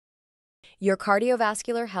Your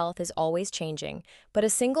cardiovascular health is always changing, but a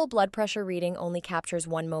single blood pressure reading only captures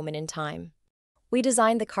one moment in time. We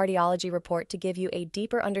designed the Cardiology report to give you a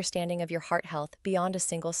deeper understanding of your heart health beyond a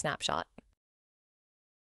single snapshot.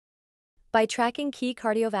 By tracking key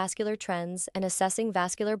cardiovascular trends and assessing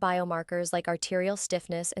vascular biomarkers like arterial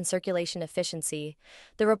stiffness and circulation efficiency,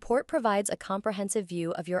 the report provides a comprehensive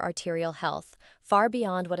view of your arterial health, far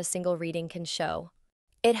beyond what a single reading can show.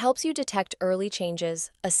 It helps you detect early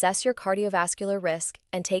changes, assess your cardiovascular risk,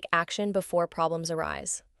 and take action before problems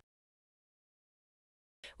arise.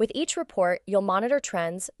 With each report, you'll monitor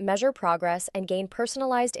trends, measure progress, and gain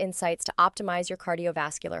personalized insights to optimize your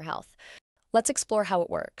cardiovascular health. Let's explore how it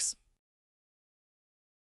works.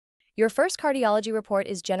 Your first cardiology report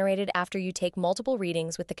is generated after you take multiple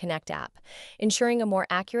readings with the CONNEQT app, ensuring a more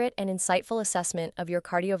accurate and insightful assessment of your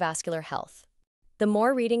cardiovascular health. The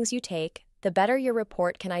more readings you take, the better your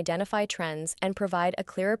report can identify trends and provide a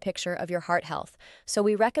clearer picture of your heart health, so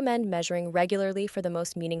we recommend measuring regularly for the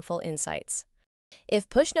most meaningful insights. If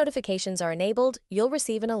push notifications are enabled, you'll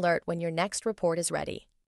receive an alert when your next report is ready.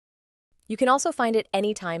 You can also find it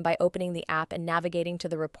anytime by opening the app and navigating to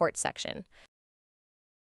the report section.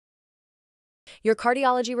 Your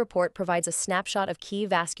cardiology report provides a snapshot of key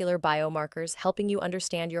vascular biomarkers, helping you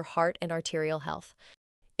understand your heart and arterial health.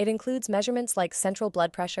 It includes measurements like central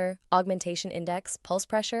blood pressure, augmentation index, pulse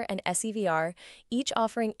pressure, and SEVR, each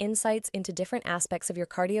offering insights into different aspects of your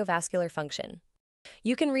cardiovascular function.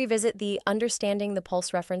 You can revisit the Understanding the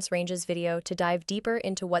Pulse Reference Ranges video to dive deeper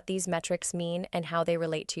into what these metrics mean and how they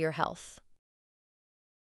relate to your health.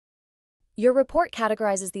 Your report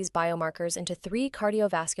categorizes these biomarkers into 3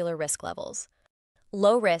 cardiovascular risk levels.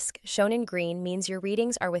 Low risk, shown in green, means your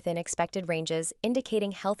readings are within expected ranges,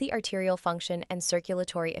 indicating healthy arterial function and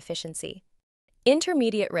circulatory efficiency.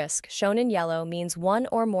 Intermediate risk, shown in yellow, means one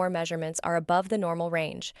or more measurements are above the normal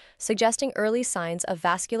range, suggesting early signs of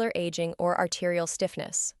vascular aging or arterial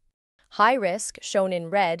stiffness. High risk, shown in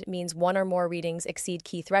red, means one or more readings exceed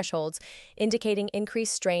key thresholds, indicating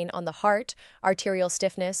increased strain on the heart, arterial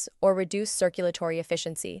stiffness, or reduced circulatory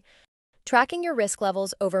efficiency. Tracking your risk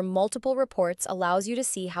levels over multiple reports allows you to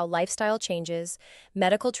see how lifestyle changes,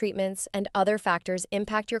 medical treatments, and other factors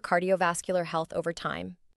impact your cardiovascular health over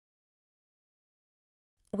time.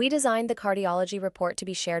 We designed the cardiology report to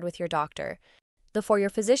be shared with your doctor. The For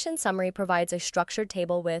Your Physician summary provides a structured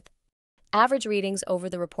table with average readings over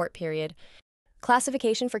the report period,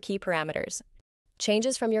 classification for key parameters,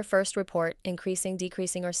 changes from your first report, increasing,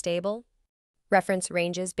 decreasing, or stable, reference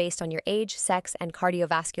ranges based on your age, sex, and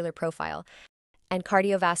cardiovascular profile, and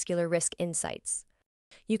cardiovascular risk insights.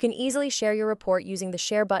 You can easily share your report using the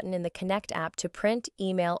Share button in the CONNEQT app to print,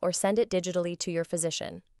 email, or send it digitally to your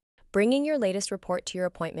physician. Bringing your latest report to your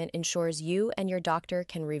appointment ensures you and your doctor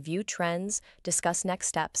can review trends, discuss next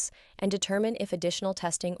steps, and determine if additional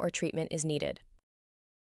testing or treatment is needed.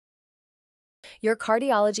 Your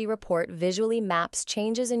cardiology report visually maps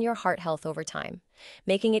changes in your heart health over time,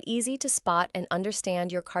 making it easy to spot and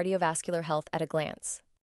understand your cardiovascular health at a glance.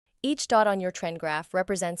 Each dot on your trend graph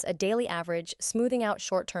represents a daily average, smoothing out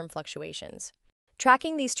short-term fluctuations.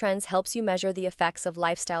 Tracking these trends helps you measure the effects of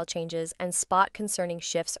lifestyle changes and spot concerning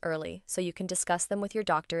shifts early, so you can discuss them with your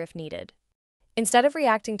doctor if needed. Instead of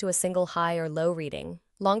reacting to a single high or low reading,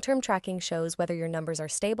 long-term tracking shows whether your numbers are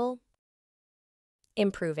stable,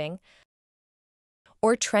 improving,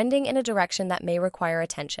 or trending in a direction that may require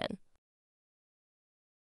attention.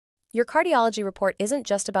 Your cardiology report isn't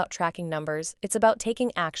just about tracking numbers, it's about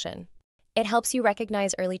taking action. It helps you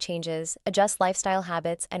recognize early changes, adjust lifestyle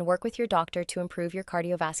habits, and work with your doctor to improve your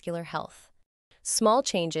cardiovascular health. Small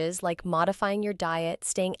changes like modifying your diet,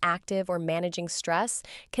 staying active, or managing stress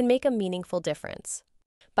can make a meaningful difference.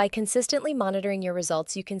 By consistently monitoring your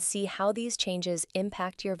results, you can see how these changes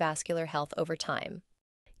impact your vascular health over time.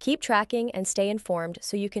 Keep tracking and stay informed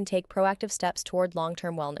so you can take proactive steps toward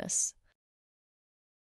long-term wellness.